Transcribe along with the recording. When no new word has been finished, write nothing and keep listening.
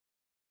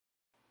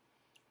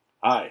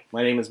Hi,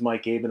 my name is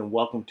Mike Aben and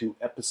welcome to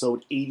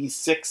episode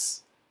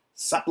 86,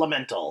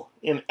 Supplemental.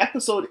 In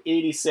episode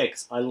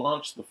 86, I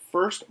launched the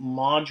first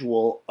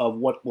module of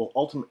what will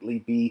ultimately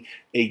be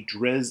a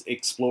Dres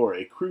Explorer,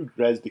 a crew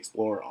Dres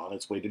Explorer on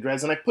its way to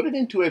Dres, and I put it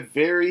into a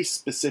very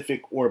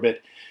specific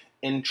orbit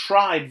and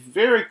tried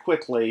very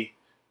quickly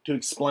to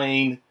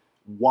explain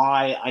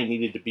why I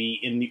needed to be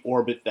in the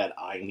orbit that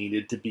I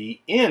needed to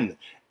be in.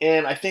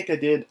 And I think I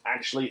did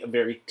actually a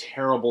very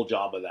terrible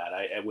job of that.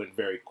 I went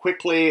very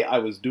quickly. I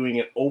was doing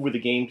it over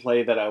the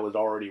gameplay that I was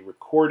already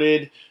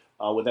recorded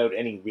without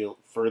any real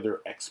further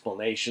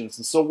explanations.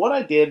 And so what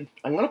I did,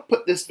 I'm going to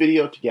put this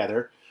video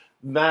together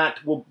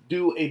that will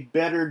do a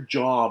better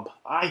job,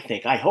 I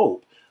think, I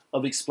hope,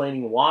 of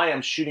explaining why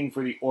I'm shooting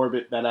for the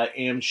orbit that I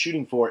am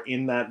shooting for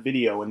in that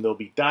video. And there'll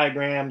be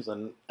diagrams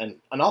and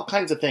all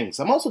kinds of things.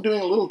 I'm also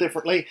doing a little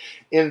differently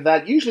in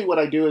that usually what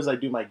I do is I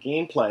do my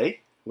gameplay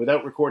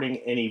without recording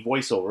any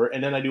voiceover,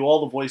 and then I do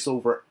all the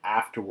voiceover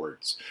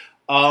afterwards.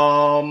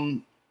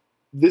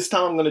 This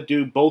time I'm going to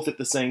do both at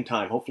the same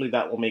time. Hopefully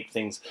that will make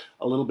things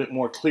a little bit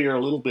more clear,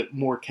 a little bit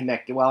more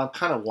connected. Well, I'm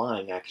kind of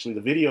lying, actually.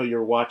 The video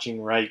you're watching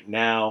right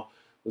now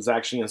was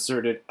actually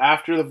inserted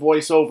after the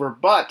voiceover,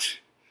 but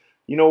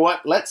you know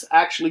what? Let's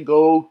actually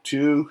go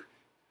to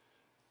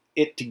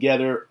it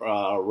together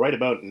right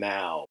about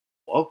now.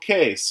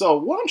 Okay, so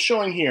what I'm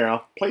showing here,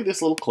 I'll play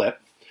this little clip.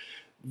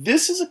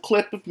 This is a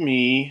clip of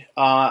me.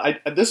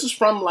 This is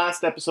from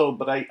last episode,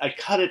 but I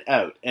cut it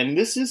out. And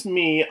this is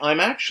me.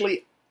 I'm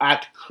actually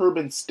at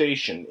Kerbin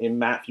Station, in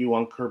map view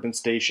on Kerbin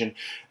Station.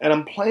 And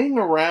I'm playing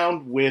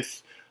around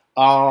with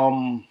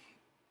trying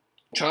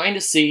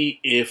to see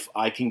if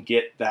I can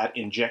get that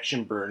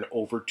injection burn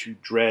over to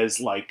Dres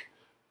like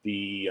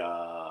the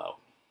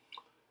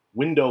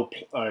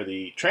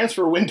the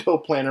transfer window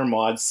planner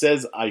mod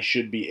says I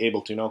should be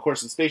able to. Now, of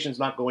course, the station's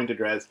not going to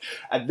Dres.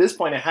 At this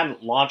point, I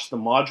hadn't launched the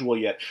module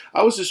yet.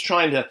 I was just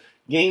trying to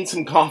gain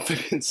some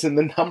confidence in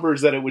the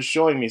numbers that it was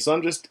showing me. So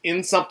I'm just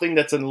in something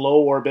that's in low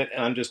orbit,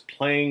 and I'm just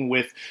playing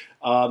with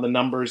the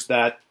numbers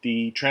that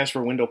the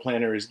transfer window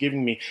planner is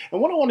giving me.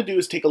 And what I want to do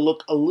is take a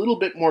look a little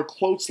bit more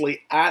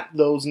closely at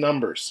those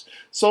numbers.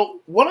 So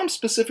what I'm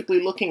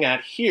specifically looking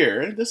at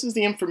here, this is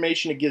the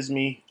information it gives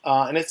me,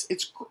 and it's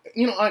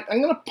you know,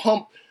 I'm going to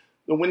pump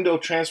the window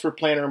transfer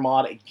planner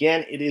mod.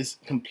 Again, it is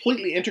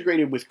completely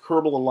integrated with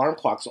Kerbal alarm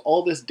clock, so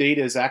all this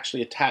data is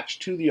actually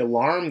attached to the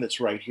alarm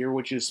that's right here,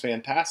 which is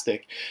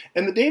fantastic.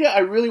 And the data I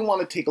really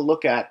want to take a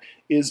look at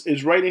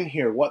is right in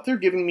here. What they're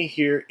giving me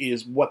here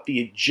is what the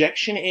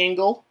ejection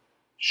angle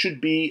should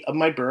be of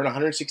my burn,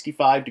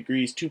 165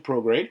 degrees to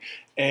prograde.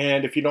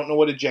 And if you don't know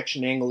what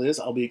ejection angle is,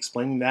 I'll be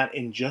explaining that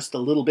in just a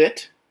little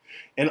bit.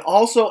 And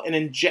also an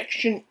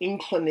injection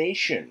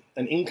inclination,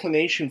 an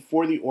inclination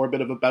for the orbit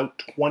of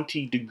about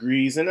 20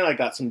 degrees. And then I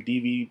got some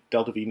dV,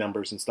 delta V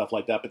numbers and stuff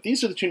like that. But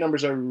these are the two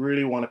numbers I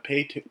really want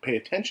to pay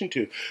attention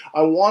to.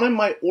 I wanted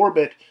my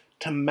orbit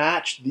to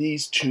match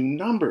these two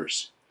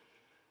numbers.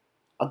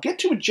 I'll get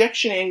to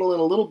ejection angle in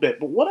a little bit,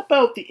 but what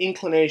about the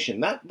inclination?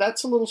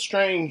 That's a little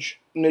strange,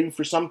 maybe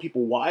for some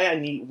people, why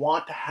I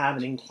want to have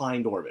an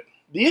inclined orbit.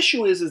 The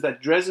issue is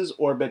that Dres's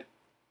orbit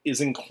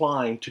is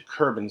inclined to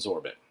Kerbin's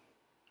orbit.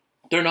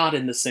 They're not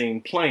in the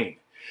same plane.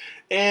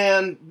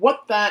 And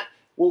what that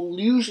will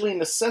usually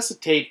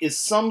necessitate is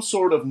some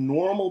sort of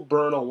normal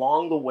burn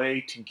along the way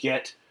to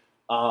get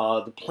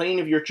the plane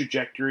of your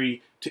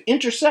trajectory to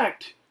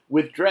intersect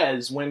with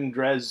Dres when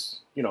Dres,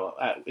 you know,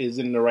 is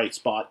in the right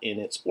spot in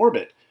its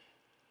orbit.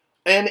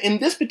 And in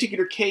this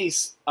particular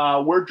case,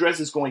 where Dres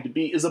is going to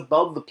be is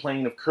above the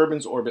plane of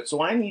Kerbin's orbit,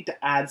 so I need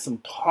to add some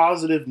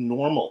positive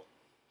normal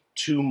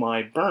to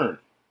my burn.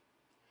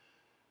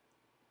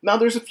 Now,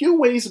 there's a few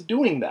ways of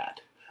doing that.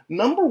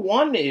 Number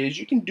one is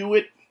you can do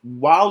it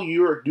while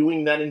you're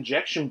doing that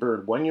injection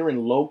burn. When you're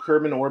in low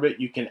Kerbin orbit,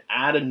 you can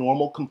add a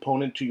normal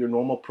component to your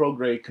normal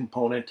prograde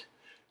component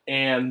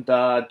and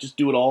just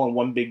do it all in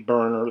one big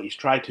burn, or at least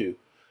try to.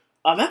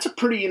 That's a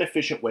pretty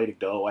inefficient way to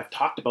go. I've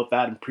talked about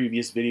that in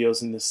previous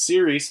videos in this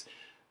series,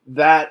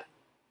 that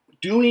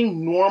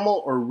doing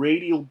normal or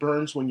radial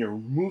burns when you're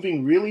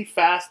moving really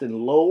fast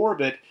in low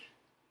orbit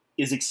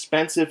is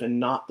expensive and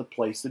not the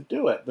place to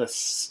do it. The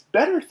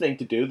better thing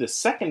to do, the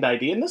second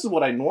idea, and this is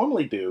what I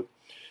normally do,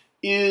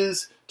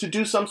 is to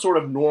do some sort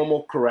of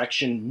normal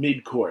correction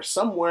mid-course,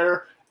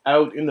 somewhere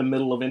out in the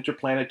middle of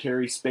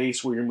interplanetary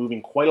space where you're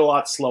moving quite a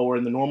lot slower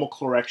and the normal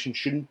correction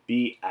shouldn't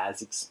be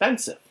as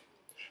expensive.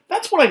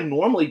 That's what I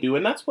normally do,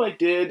 and that's what I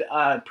did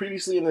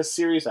previously in this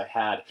series. I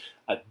had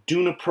a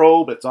Duna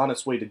probe that's on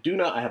its way to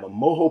Duna. I have a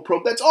Moho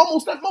probe that's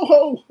almost at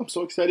Moho. I'm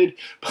so excited,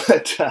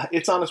 but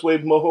it's on its way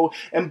to Moho.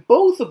 And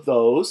both of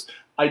those,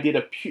 I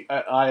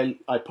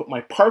put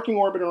my parking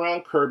orbit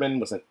around Kerbin,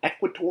 was an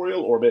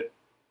equatorial orbit,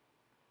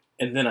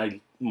 and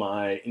then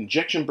my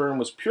injection burn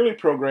was purely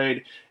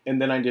prograde,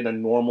 and then I did a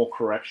normal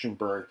correction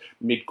burn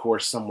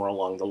mid-course somewhere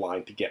along the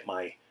line to get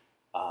my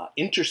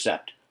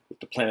intercept with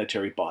the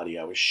planetary body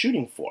I was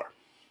shooting for.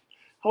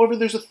 However,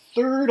 there's a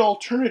third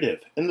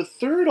alternative, and the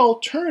third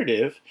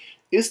alternative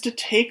is to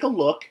take a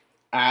look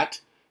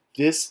at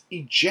this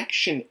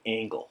ejection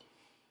angle.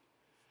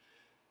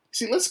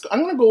 See, I'm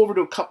going to go over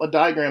to a couple of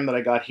diagram that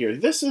I got here.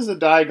 This is a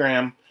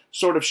diagram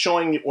sort of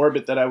showing the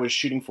orbit that I was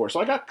shooting for. So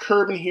I got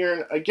Kerbin here,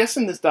 and I guess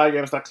in this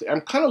diagram,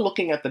 I'm kind of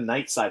looking at the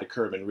night side of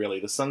Kerbin, really.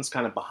 The sun's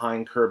kind of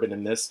behind Kerbin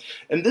in this.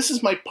 And this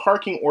is my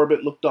parking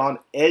orbit looked on,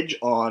 edge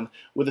on,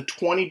 with a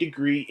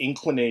 20-degree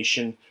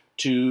inclination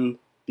to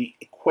the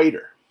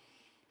equator.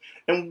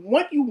 And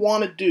what you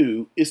want to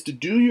do is to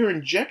do your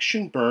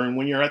injection burn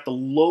when you're at the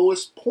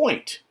lowest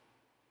point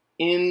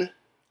in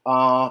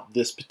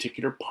this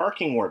particular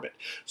parking orbit.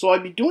 So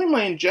I'd be doing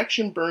my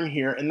injection burn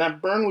here, and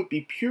that burn would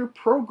be pure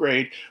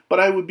prograde,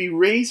 but I would be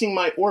raising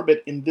my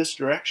orbit in this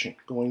direction,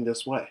 going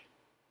this way.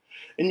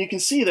 And you can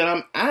see that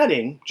I'm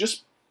adding,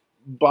 just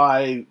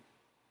by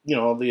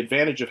the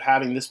advantage of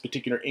having this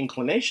particular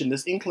inclination,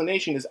 this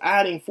inclination is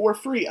adding for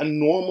free a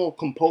normal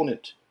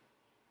component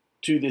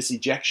to this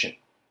ejection,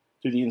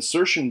 to the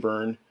insertion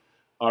burn,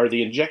 or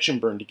the injection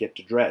burn to get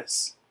to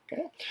Dres.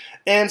 Okay?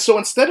 And so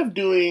instead of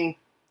doing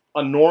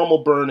a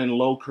normal burn in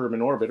low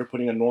Kerbin orbit, or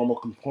putting a normal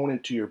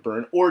component to your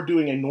burn, or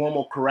doing a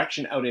normal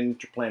correction out in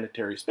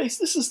interplanetary space,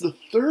 this is the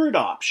third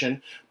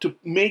option to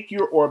make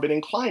your orbit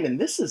incline. And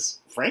this is,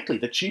 frankly,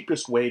 the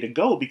cheapest way to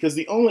go, because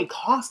the only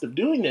cost of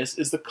doing this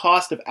is the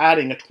cost of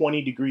adding a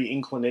 20-degree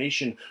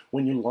inclination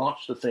when you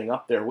launch the thing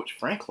up there, which,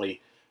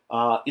 frankly,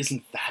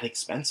 isn't that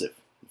expensive.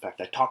 In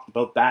fact, I talked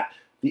about that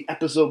the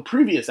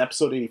previous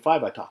episode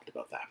 85, I talked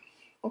about that.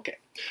 Okay,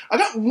 I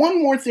got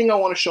one more thing I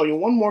want to show you,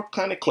 one more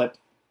kind of clip.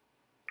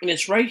 And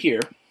it's right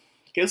here.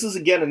 Okay, this is,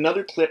 again,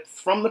 another clip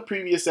from the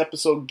previous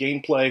episode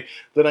gameplay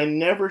that I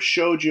never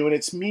showed you, and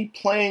it's me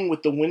playing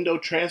with the window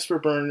transfer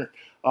burn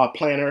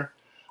planner.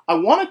 I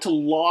wanted to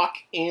lock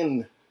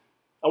in.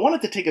 I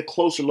wanted to take a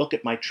closer look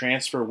at my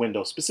transfer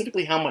window,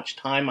 specifically how much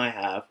time I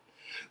have.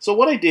 So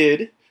what I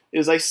did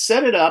is I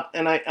set it up,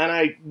 and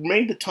I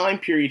made the time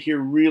period here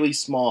really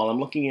small. I'm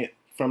looking at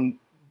from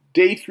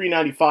day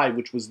 395,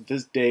 which was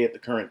this day at the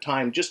current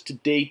time, just to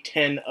day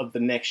 10 of the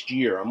next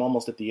year. I'm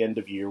almost at the end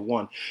of year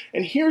 1.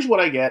 And here's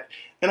what I get.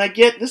 And I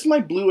get, this is my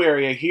blue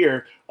area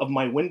here of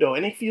my window.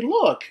 And if you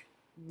look,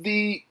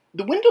 the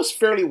window's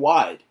fairly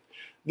wide.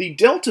 The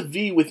delta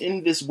V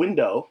within this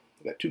window,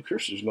 I've got two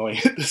cursors going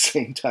at the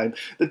same time.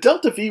 The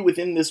delta V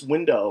within this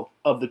window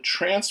of the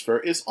transfer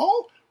is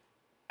all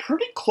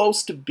pretty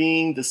close to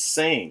being the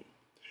same.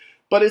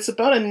 But it's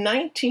about a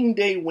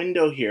 19-day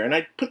window here, and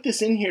I put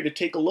this in here to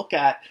take a look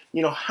at,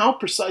 how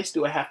precise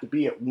do I have to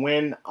be at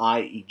when I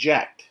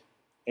eject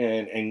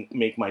and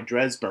make my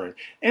Dres burn.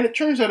 And it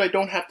turns out I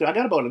don't have to. I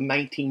got about a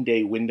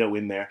 19-day window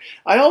in there.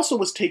 I also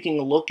was taking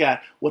a look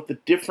at what the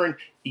different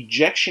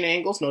ejection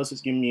angles, notice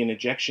it's giving me an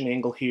ejection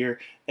angle here,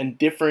 and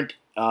different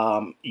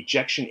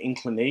ejection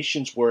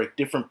inclinations were at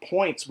different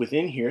points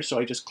within here. So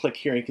I just click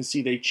here and you can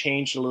see they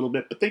changed a little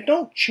bit, but they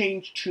don't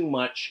change too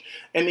much,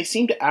 and they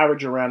seem to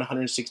average around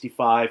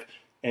 165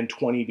 and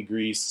 20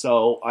 degrees.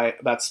 So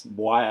that's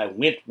why I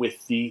went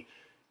with the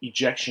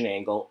ejection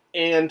angle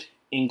and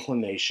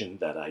inclination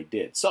that I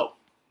did. So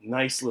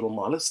nice little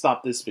mod. Let's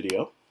stop this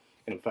video.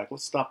 And in fact,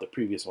 let's stop the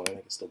previous one. I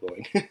think it's still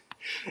going.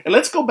 And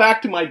let's go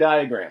back to my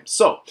diagram.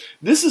 So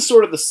this is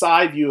sort of the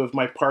side view of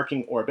my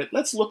parking orbit.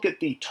 Let's look at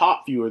the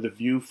top view, or the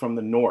view from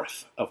the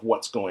north of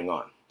what's going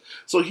on.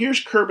 So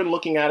here's Kerbin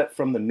looking at it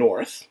from the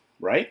north,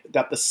 right?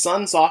 Got the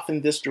sun's off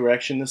in this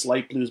direction. This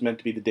light blue is meant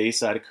to be the day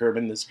side of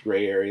Kerbin. This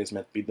gray area is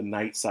meant to be the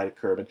night side of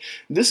Kerbin.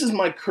 This is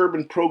my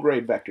Kerbin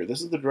prograde vector.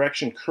 This is the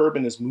direction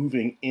Kerbin is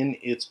moving in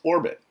its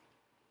orbit.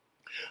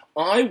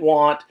 I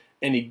want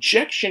an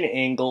ejection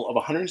angle of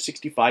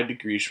 165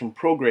 degrees from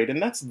prograde,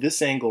 and that's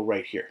this angle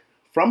right here.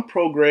 From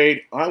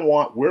prograde, I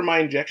want where my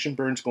injection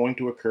burn is going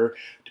to occur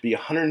to be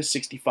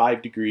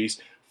 165 degrees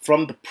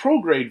from the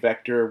prograde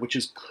vector, which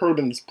is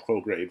Kerbin's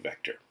prograde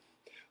vector.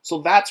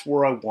 So that's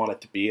where I want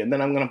it to be, and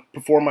then I'm going to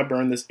perform my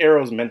burn. This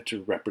arrow is meant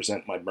to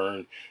represent my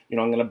burn. I'm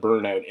going to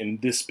burn out in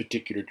this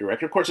particular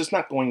direction. Of course, it's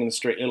not going in a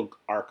straight, it'll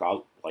arc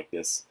out like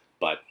this,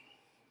 but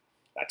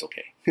that's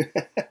okay.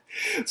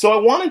 So I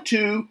wanted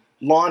to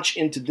launch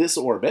into this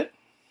orbit,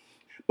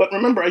 but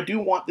remember, I do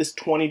want this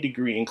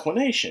 20-degree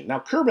inclination. Now,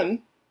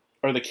 Kerbin,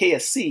 or the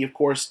KSC, of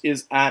course,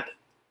 is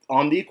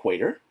on the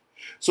equator.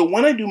 So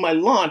when I do my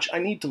launch, I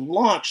need to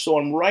launch so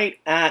I'm right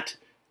at,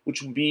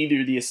 which would be either,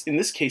 in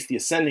this case, the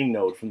ascending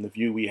node from the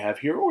view we have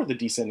here, or the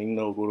descending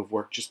node would have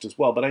worked just as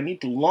well. But I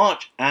need to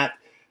launch at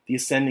the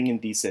ascending and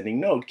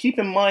descending node. Keep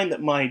in mind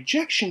that my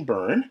ejection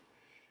burn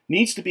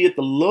needs to be at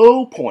the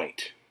low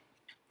point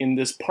in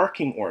this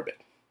parking orbit.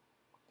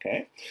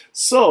 Okay,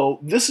 so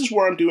this is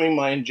where I'm doing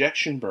my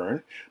injection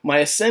burn. My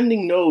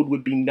ascending node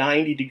would be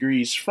 90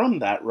 degrees from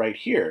that right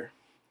here.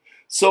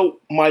 So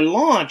my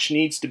launch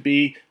needs to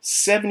be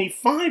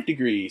 75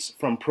 degrees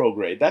from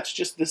prograde. That's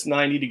just this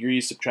 90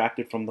 degrees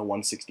subtracted from the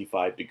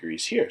 165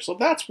 degrees here. So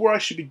that's where I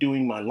should be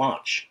doing my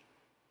launch,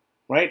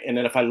 right? And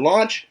then if I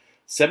launch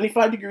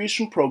 75 degrees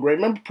from prograde,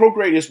 remember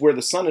prograde is where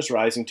the sun is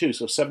rising too,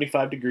 so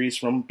 75 degrees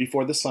from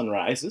before the sun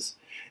rises,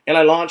 and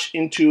I launch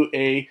into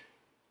a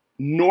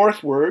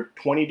northward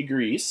 20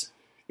 degrees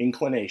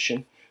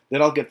inclination,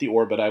 then I'll get the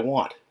orbit I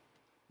want.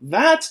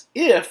 That's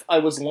if I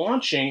was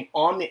launching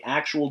on the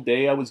actual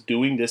day I was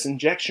doing this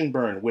injection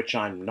burn, which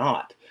I'm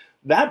not.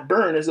 That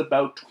burn is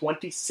about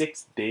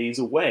 26 days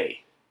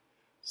away.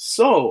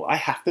 So I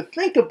have to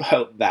think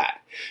about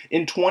that.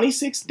 In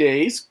 26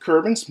 days,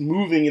 Kerbin's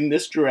moving in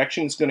this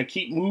direction. It's going to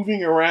keep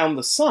moving around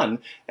the sun.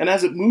 And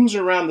as it moves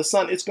around the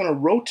sun, it's going to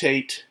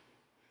rotate.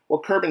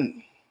 Well,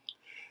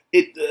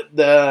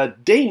 the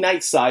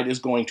day-night side is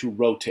going to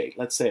rotate.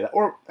 Let's say that.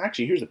 Or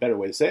actually, here's a better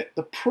way to say it.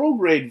 The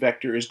prograde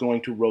vector is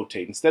going to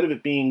rotate. Instead of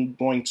it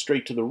going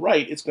straight to the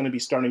right, it's going to be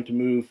starting to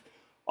move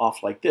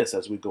off like this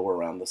as we go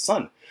around the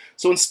sun.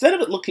 So instead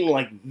of it looking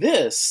like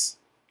this,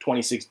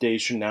 26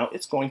 days from now,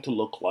 it's going to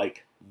look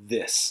like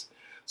this.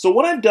 So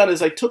what I've done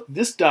is I took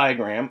this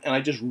diagram and I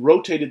just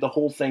rotated the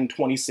whole thing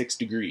 26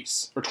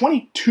 degrees. Or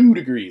 22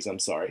 degrees, I'm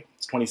sorry.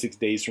 It's 26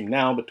 days from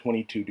now, but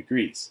 22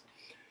 degrees.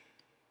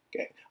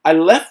 Okay. I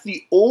left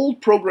the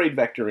old prograde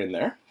vector in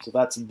there, so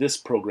that's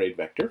this prograde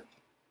vector.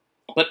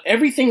 But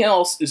everything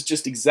else is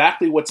just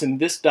exactly what's in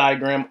this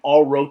diagram,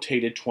 all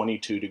rotated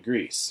 22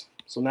 degrees.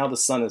 So now the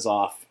sun is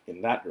off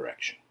in that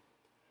direction.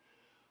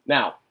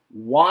 Now,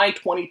 why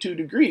 22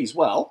 degrees?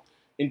 Well,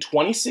 in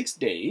 26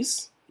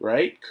 days,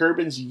 right,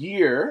 Kerbin's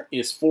year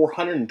is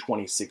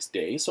 426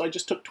 days. So I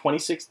just took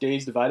 26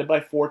 days divided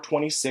by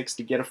 426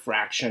 to get a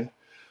fraction,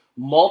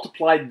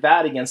 multiplied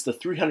that against the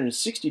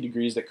 360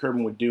 degrees that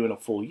Kerbin would do in a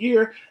full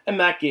year, and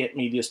that gave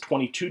me this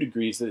 22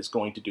 degrees that it's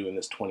going to do in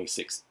this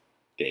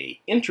 26-day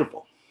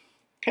interval.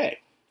 Okay,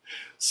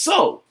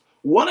 so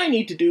what I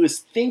need to do is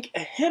think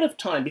ahead of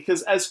time,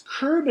 because as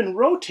Kerbin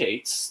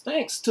rotates,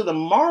 thanks to the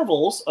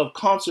marvels of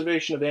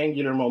conservation of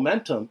angular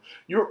momentum,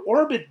 your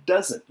orbit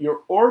doesn't.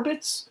 Your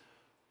orbit's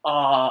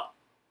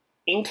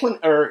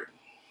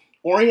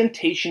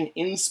orientation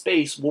in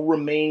space will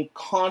remain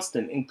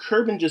constant, and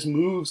Kerbin just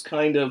moves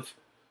kind of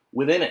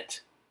within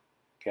it.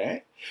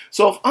 Okay?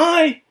 So if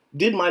I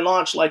did my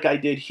launch like I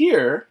did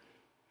here,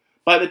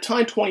 by the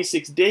time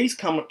 26 days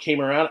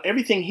came around,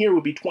 everything here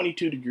would be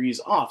 22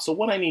 degrees off. So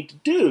what I need to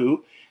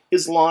do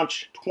is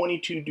launch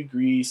 22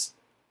 degrees,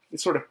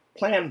 sort of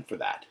plan for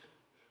that.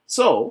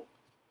 So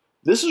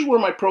this is where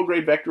my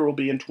prograde vector will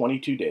be in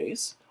 22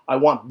 days. I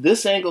want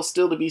this angle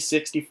still to be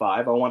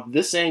 65. I want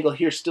this angle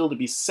here still to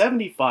be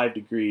 75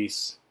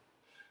 degrees.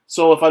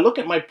 So if I look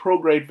at my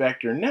prograde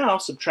vector now,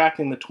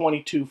 subtracting the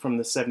 22 from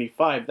the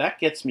 75, that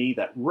gets me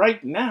that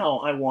right now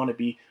I want to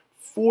be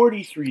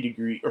 53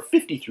 degrees, or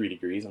 53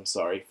 degrees, I'm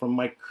sorry, from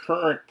my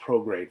current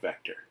prograde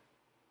vector.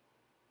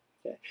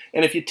 Okay.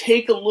 And if you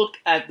take a look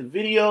at the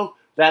video,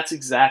 that's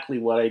exactly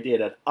what I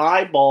did. At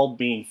eyeball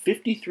being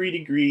 53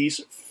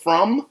 degrees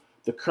from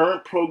the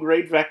current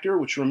prograde vector,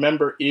 which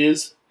remember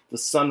is the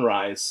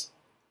sunrise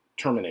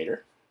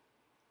terminator.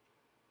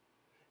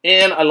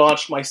 And I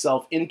launched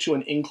myself into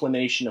an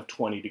inclination of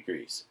 20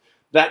 degrees.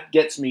 That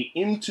gets me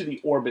into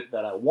the orbit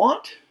that I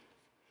want.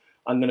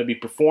 I'm going to be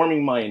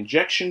performing my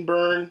injection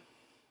burn.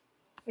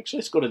 Actually,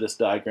 let's go to this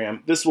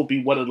diagram. This will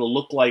be what it'll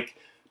look like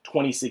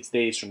 26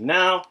 days from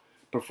now.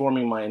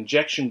 Performing my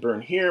injection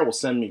burn here will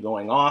send me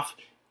going off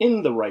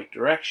in the right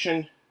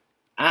direction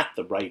at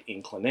the right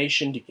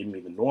inclination to give me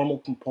the normal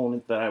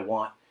component that I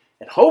want,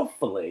 and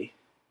hopefully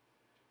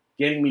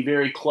getting me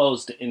very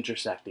close to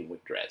intersecting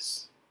with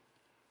Dres.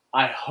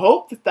 I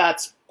hope that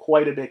that's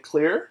quite a bit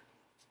clearer.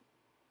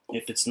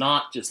 If it's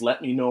not, just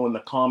let me know in the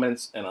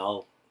comments and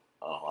I'll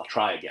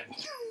try again.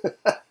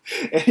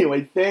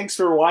 Anyway, thanks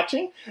for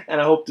watching, and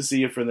I hope to see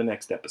you for the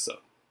next episode.